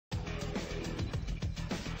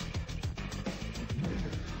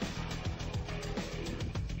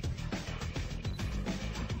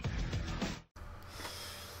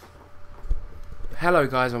Hello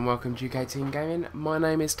guys and welcome to UK Team Gaming. My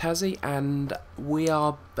name is Tazzy and we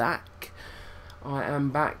are back. I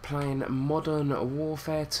am back playing Modern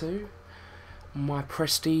Warfare 2. My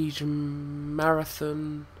prestige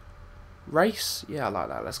marathon race. Yeah, I like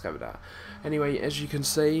that. Let's go with that. Anyway, as you can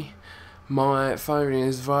see, my phone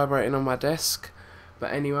is vibrating on my desk.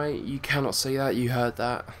 But anyway, you cannot see that. You heard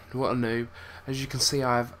that. What a noob. As you can see,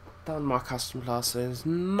 I've done my custom class. There's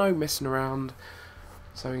no messing around.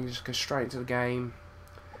 So we can just go straight into the game,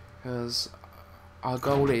 because our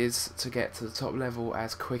goal is to get to the top level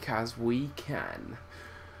as quick as we can.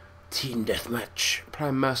 Team deathmatch.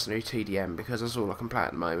 Playing mercenary TDM because that's all I can play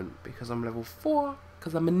at the moment, because I'm level 4,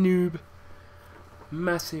 because I'm a noob.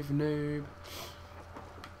 Massive noob.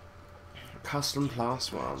 Custom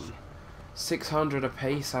class 1. 600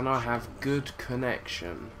 apiece and I have good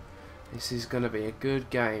connection. This is going to be a good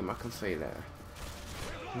game, I can feel it.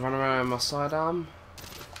 Run around with my sidearm.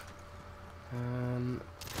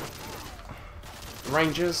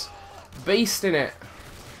 Rangers, beast in it.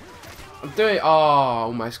 I'm doing. Oh,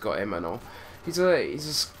 almost got him and all. He's a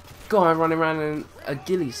guy running around in a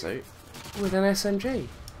ghillie suit with an SMG.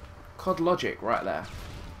 COD logic right there.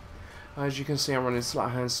 As you can see, I'm running sleight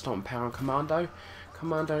of hand, stomp, power, and commando.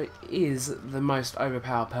 Commando is the most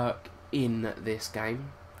overpowered perk in this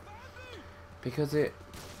game because it.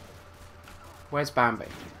 Where's Bambi?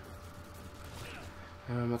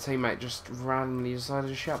 My teammate just randomly decided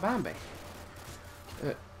to shout Bambi.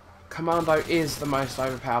 Commando is the most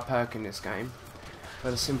overpowered perk in this game,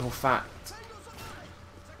 for the simple fact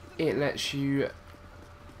it lets you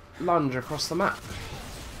lunge across the map.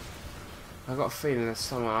 I've got a feeling there's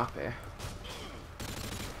someone up here.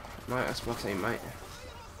 No, that's my teammate.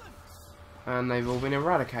 And they've all been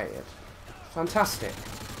eradicated. Fantastic.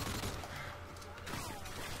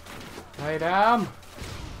 Lay down.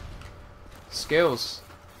 Skills.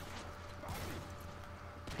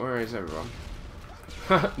 Where is everyone?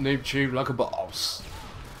 Noob tube like a boss.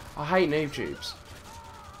 I hate noob tubes.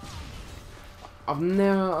 I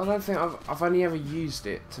don't think I've only ever used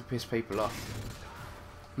it to piss people off.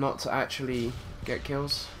 Not to actually get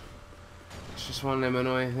kills. It's just one of them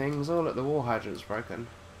annoying things. Oh look, the wall hydrant's broken.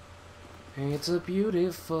 It's a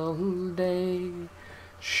beautiful day.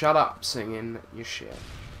 Shut up singing your shit.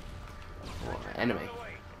 Oh, enemy.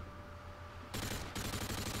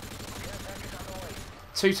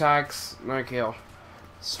 2 tags, no kill.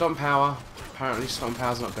 Stomp power. Apparently stomp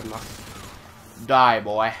power's not good enough. Die,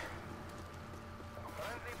 boy.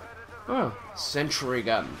 Oh, sentry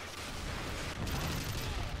gun.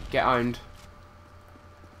 Get owned.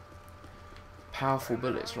 Powerful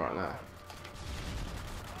bullets right there.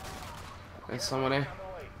 There's someone here.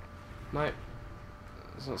 Nope.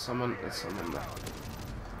 There's not someone. There's someone there.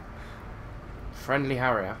 Friendly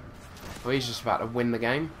Harrier. Well, he's just about to win the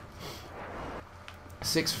game.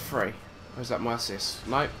 6 for 3. Or is that my assist?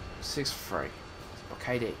 Nope. 6 for 3.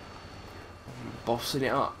 KD. I'm bossing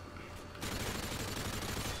it up.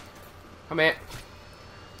 Come here.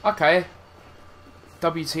 Okay.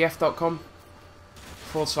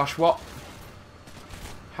 WTF.com/what?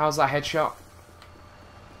 How's that headshot?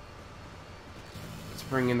 Let's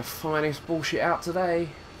bring in the finest bullshit out today.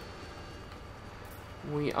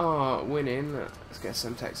 We are winning. Let's get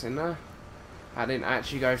some text in there. That didn't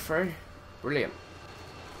actually go through. Brilliant.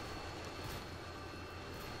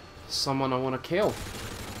 Someone I want to kill.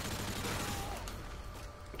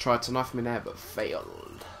 Tried to knife me there but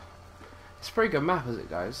failed. It's a pretty good map as it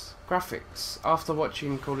goes. Graphics. After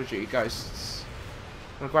watching Call of Duty Ghosts,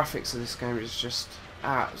 the graphics of this game is just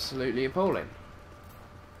absolutely appalling.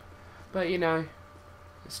 But you know,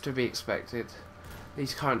 it's to be expected.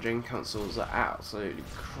 These current gen consoles are absolutely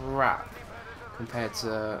crap compared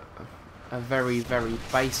to a very, very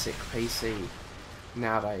basic PC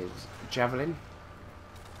nowadays. Javelin.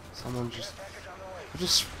 Someone just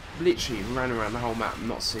literally ran around the whole map and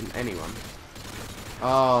not seen anyone.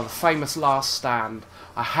 Oh, the famous last stand.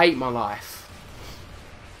 I hate my life.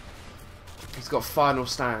 He's got final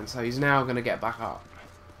stand, so he's now going to get back up.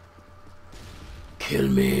 Kill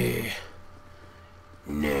me.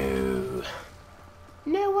 No.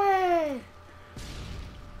 No way.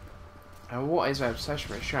 And what is their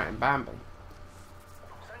obsession with shouting Bambi?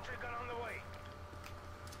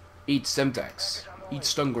 Eat Semtex. Eat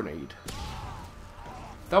stun grenade.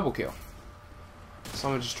 Double kill.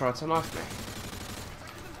 Someone just tried to knife me.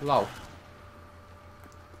 Lol.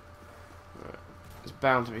 Right. There's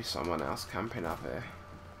bound to be someone else camping up here.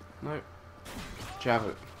 Nope.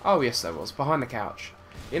 Javelin. Oh yes there was. Behind the couch.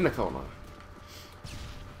 In the corner.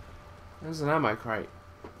 There's an ammo crate.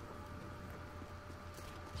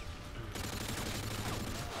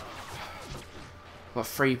 Got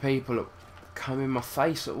 3 people come in my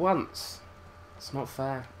face at once. It's not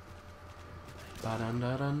fair.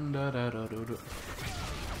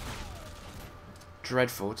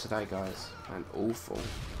 Dreadful today, guys, and awful.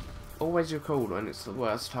 Always recalled when it's the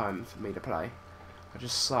worst time for me to play. I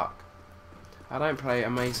just suck. I don't play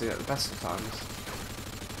amazing at the best of times.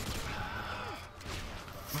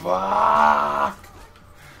 Fuck!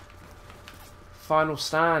 Final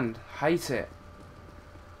stand. Hate it.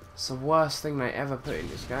 It's the worst thing they ever put in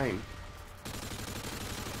this game.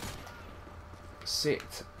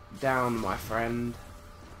 Sit down, my friend.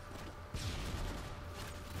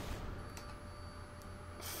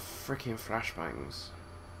 Freaking flashbangs.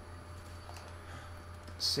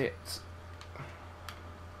 Sit.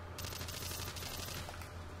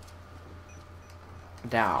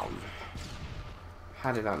 Down.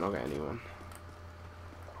 How did that not get anyone?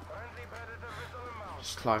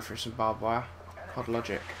 Just climb through some barbed wire. Odd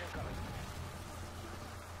logic.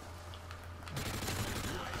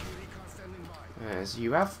 As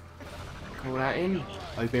you have. Call that in.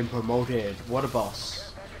 I've been promoted. What a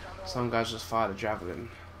boss. Some guys just fired a javelin.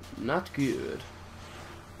 Not good.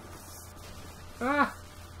 Ah!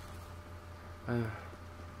 I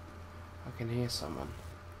can hear someone.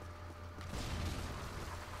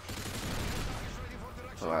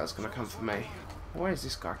 Oh, that's gonna come for me. Why is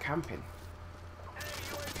this guy camping?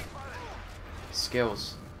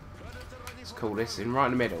 Skills. Let's call this in right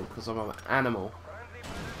in the middle because I'm an animal.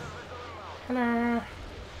 Hello.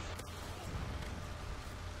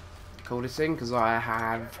 Call this in because I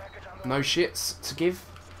have no shits to give,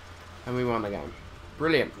 and we won the game.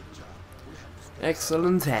 Brilliant.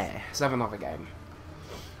 Excellent. Let's have another game.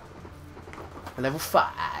 Level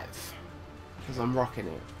 5 because I'm rocking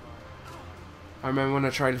it. I remember when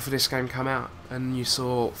a trailer for this game came out and you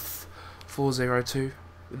saw 402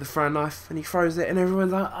 with the throwing knife and he throws it and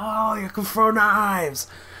everyone's like, oh, you can throw knives.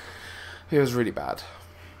 It was really bad.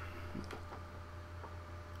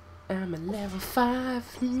 I'm a level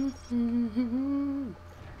 5. Can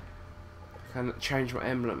I change my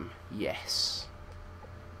emblem? Yes.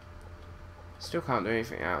 Still can't do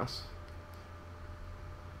anything else.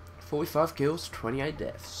 45 kills, 28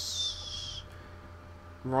 deaths.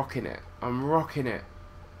 Rocking it. I'm rocking it.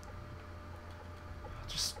 I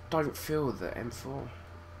just don't feel the M4.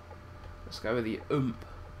 Let's go with the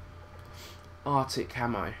Arctic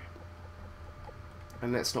camo.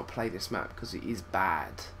 And let's not play this map because it is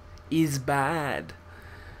bad. Is bad.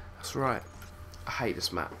 That's right. I hate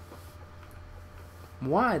this map.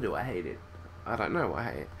 Why do I hate it? I don't know why I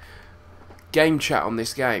hate it. Game chat on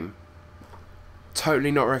this game.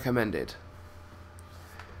 Totally not recommended.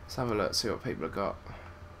 Let's have a look, see what people have got.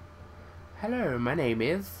 Hello, my name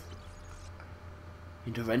is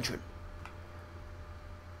Intervention.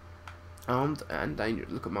 Armed and dangerous.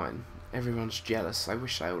 Look at mine. Everyone's jealous. I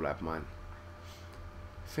wish they all had mine.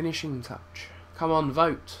 Finishing touch. Come on,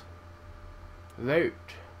 vote. Vote.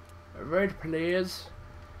 Vote, please.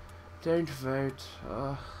 Don't vote.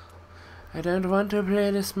 Oh, I don't want to play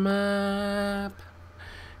this map.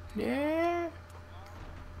 Yeah.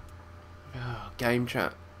 Oh, game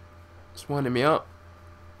chat. It's winding me up.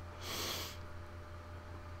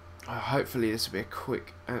 Hopefully this will be a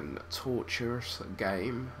quick and torturous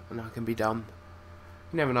game and I can be done.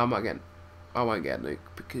 You never know, I won't get a nuke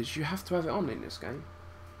because you have to have it on in this game.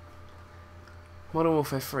 Modern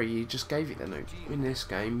Warfare 3, you just gave it the nuke. In this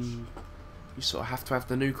game, you sort of have to have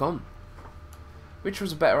the nuke on. Which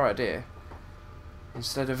was a better idea.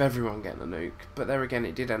 Instead of everyone getting a nuke. But there again,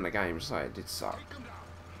 it did end the game, so it did suck.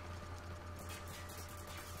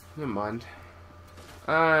 Never mind.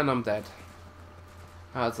 And I'm dead.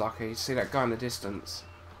 That was lucky. See that guy in the distance.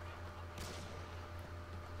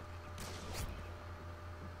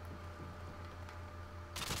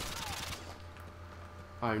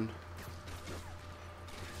 Own.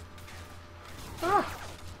 Ah!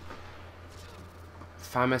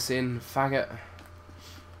 Famicin, faggot.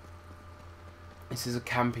 This is a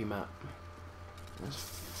campy map. I just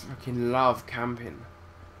freaking love camping.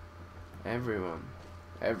 Everyone.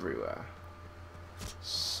 Everywhere.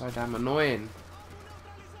 So damn annoying.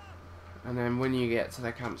 And then when you get to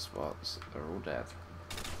their camp spots, they're all dead.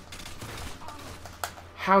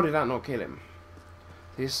 How did that not kill him?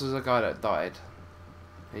 This is a guy that died.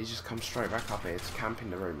 He's just come straight back up here to camp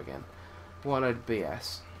in the room again. What a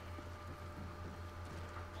BS.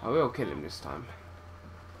 I will kill him this time.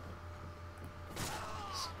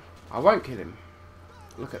 I won't kill him.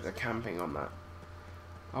 Look at the camping on that.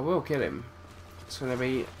 I will kill him. It's going to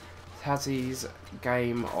be Tazzy's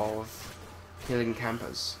game of killing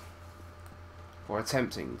campers. Or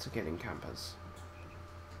attempting to killing campers.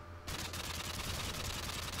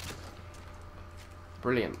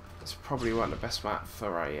 Brilliant. It's probably one of the best map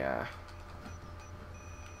for a...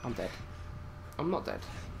 I'm dead. I'm not dead.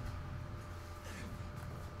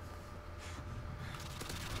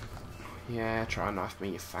 Yeah, try and knife me,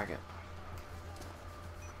 you faggot.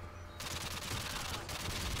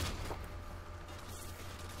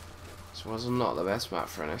 This was not the best map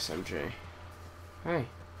for an SMG. Hey.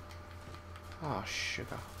 Oh,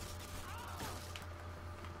 sugar.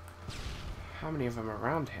 How many of them are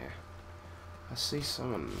around here? I see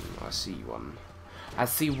someone. I see one. I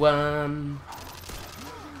see one.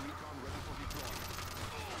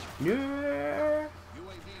 Yeah.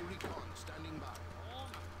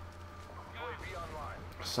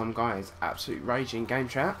 Some guy is absolutely raging. Game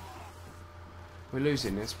chat. We're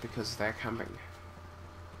losing this because they're camping.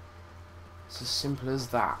 It's as simple as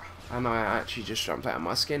that. And I actually just jumped out of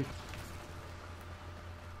my skin.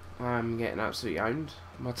 I'm getting absolutely owned.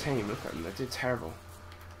 My team, look at them, they did terrible.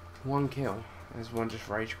 1 kill. There's one just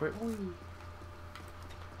rage quit. Whee.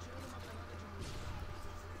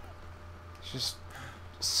 It's just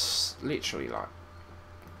literally like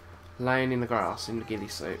laying in the grass in the ghillie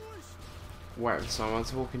suit, waiting for someone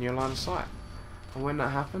to walk in your line of sight. And when that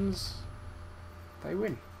happens, they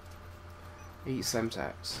win. Eat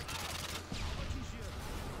Semtex.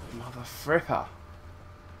 Mother fripper.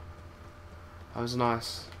 That was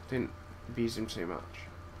nice. Didn't abuse him too much.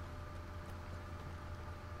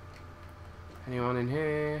 Anyone in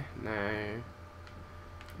here? No.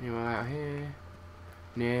 Anyone out here?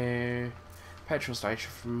 No. Petrol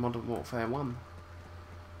station from Modern Warfare 1.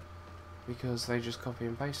 Because they just copy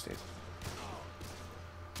and pasted.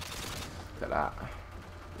 Look at that.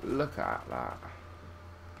 Look at that.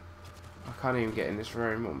 I can't even get in this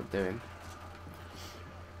room. What am I doing?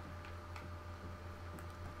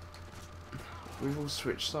 We've all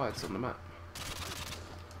switched sides on the map.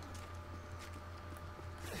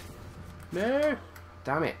 No!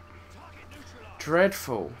 Damn it.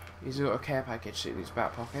 Dreadful. He's got a care package in his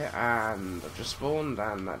back pocket and I've just spawned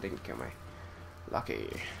and that didn't kill me. Lucky.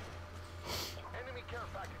 Enemy care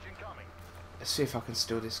package incoming. Let's see if I can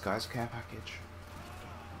steal this guy's care package.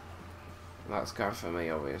 That's going for me,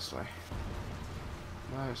 obviously.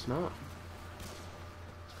 No, it's not.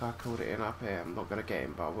 This guy called it in up here. I'm not going to get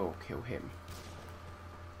him, but I will kill him.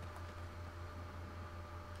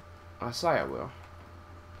 I say I will.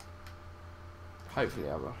 Hopefully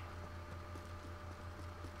I will.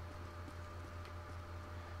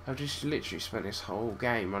 I've just literally spent this whole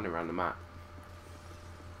game running around the map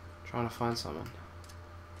trying to find someone.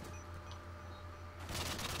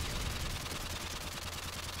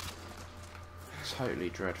 Totally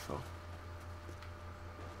dreadful.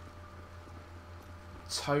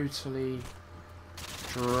 Totally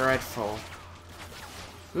dreadful.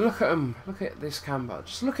 Look at him. Look at this camber.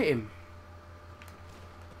 Just look at him.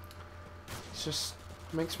 It just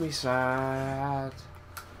makes me sad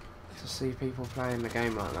to see people playing the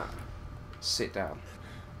game like that. Sit down.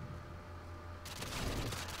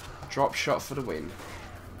 Drop shot for the win.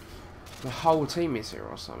 The whole team is here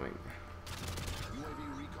or something.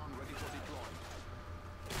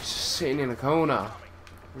 Just sitting in a corner.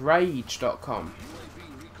 Rage.com.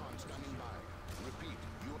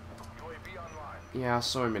 Yeah, I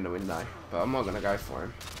saw him in the window, but I'm not going to go for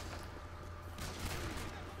him.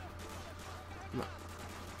 No.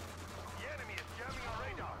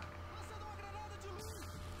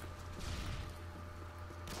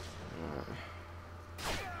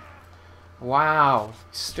 Wow,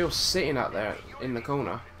 he's still sitting up there in the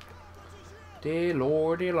corner. Dear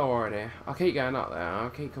lordy lordy. I keep going up there, I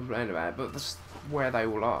keep complaining about it, but that's where they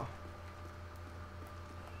all are.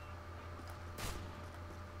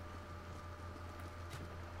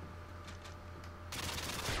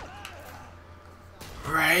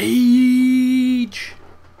 Rage!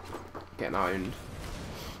 Getting owned.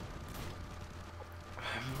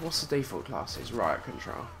 What's the default classes? Riot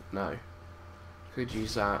control. No. Could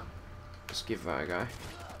use that. Let's give that a go.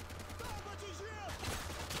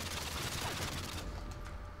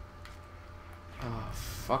 Oh,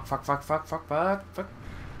 fuck. That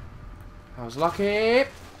was lucky.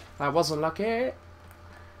 That wasn't lucky.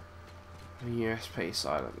 USP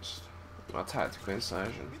silenced. My tactical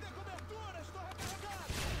insertion.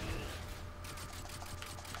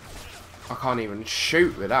 I can't even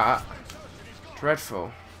shoot with that.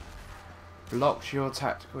 Dreadful. Blocked your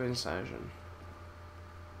tactical insertion.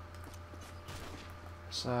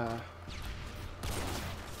 So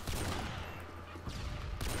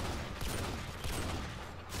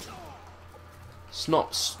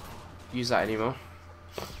Snops use that anymore.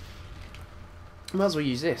 Might as well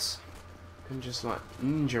use this. And just like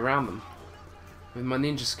ninja around them with my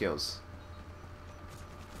ninja skills.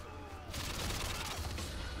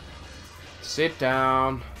 Sit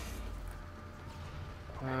down.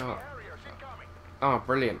 Harriers incoming. Oh,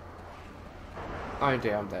 brilliant. Oh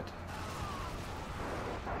dear, I'm dead.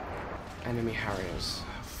 Enemy Harriers.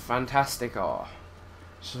 Fantastic. Oh.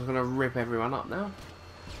 So we're gonna rip everyone up now.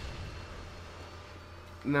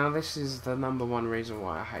 Now this is the #1 reason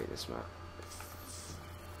why I hate this map.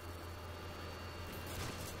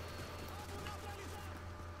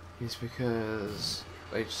 It's because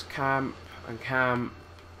they just camp and camp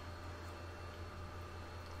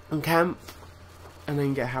and camp and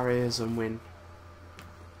then get Harriers and win.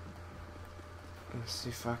 Let's see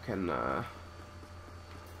if I can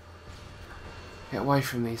get away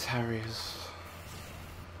from these Harriers.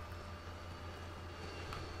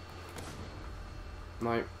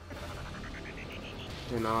 No.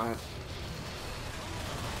 Denied.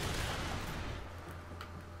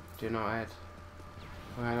 Denied.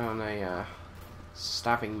 Right on a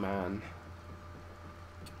stabbing man.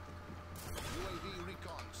 UAV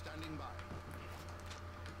recon standing by.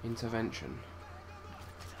 Intervention.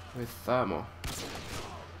 With thermal.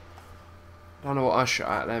 Don't know what I shot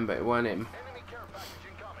at then, but it weren't him. Enemy care package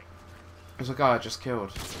incoming. It was a guy I just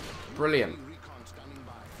killed. Brilliant. Recon standing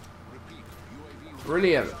by. Repeat. UAV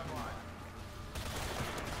Brilliant. online.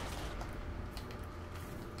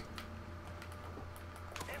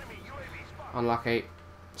 Enemy UAV spotted. Unlucky.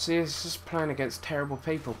 See, it's just playing against terrible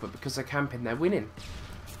people, but because they're camping, they're winning.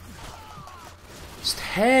 It's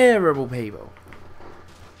terrible people.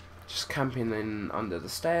 Just camping in under the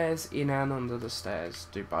stairs, in and under the stairs.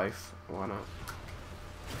 Do both. Why not?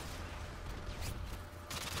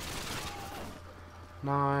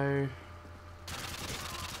 No.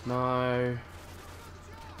 No.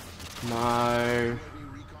 No.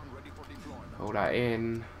 UAV recon ready for deployment. Pull that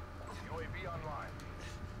in. UAV online.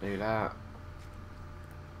 Do that.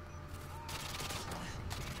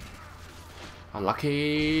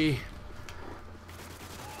 Unlucky.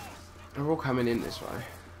 They're all coming in this way.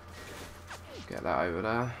 Get that over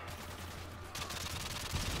there.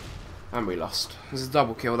 And we lost. There's a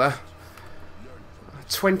double kill there.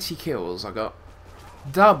 20 kills I got.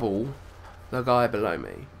 Double the guy below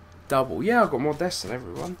me. Double. Yeah, I've got more deaths than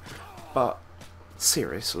everyone. But,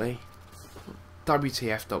 seriously.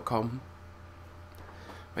 WTF.com.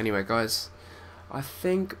 Anyway, guys. I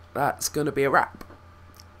think that's going to be a wrap.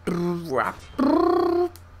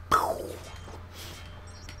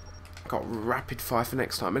 Got rapid fire for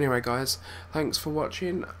next time. Anyway, guys, thanks for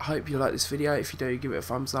watching. I hope you like this video. If you do, give it a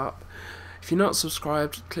thumbs up. If you're not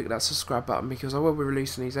subscribed, click that subscribe button because I will be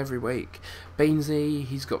releasing these every week. Beansy,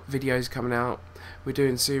 he's got videos coming out. We're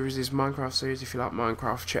doing series, Minecraft series. If you like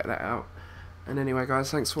Minecraft, check that out. And anyway, guys,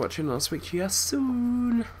 thanks for watching. I'll speak to you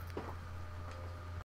soon.